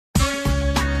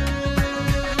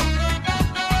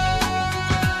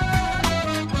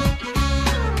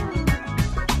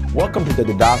Welcome to the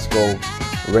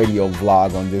Didasko radio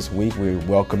vlog on this week. We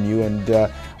welcome you, and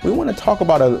we want to talk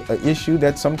about an issue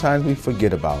that sometimes we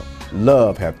forget about.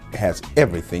 Love has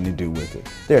everything to do with it.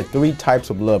 There are three types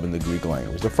of love in the Greek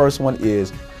language. The first one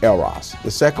is eros,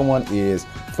 the second one is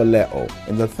phileo,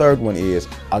 and the third one is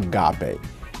agape.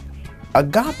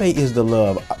 Agape is the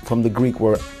love from the Greek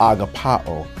word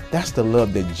agapao. That's the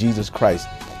love that Jesus Christ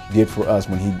did for us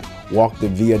when he walked the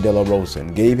Via Dolorosa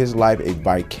and gave his life a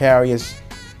vicarious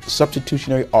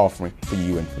substitutionary offering for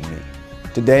you and for me.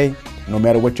 Today, no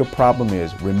matter what your problem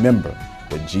is, remember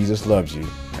that Jesus loves you,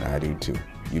 and I do too.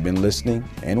 You've been listening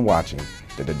and watching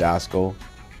the Didasko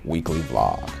Weekly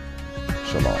Vlog.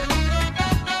 Shalom.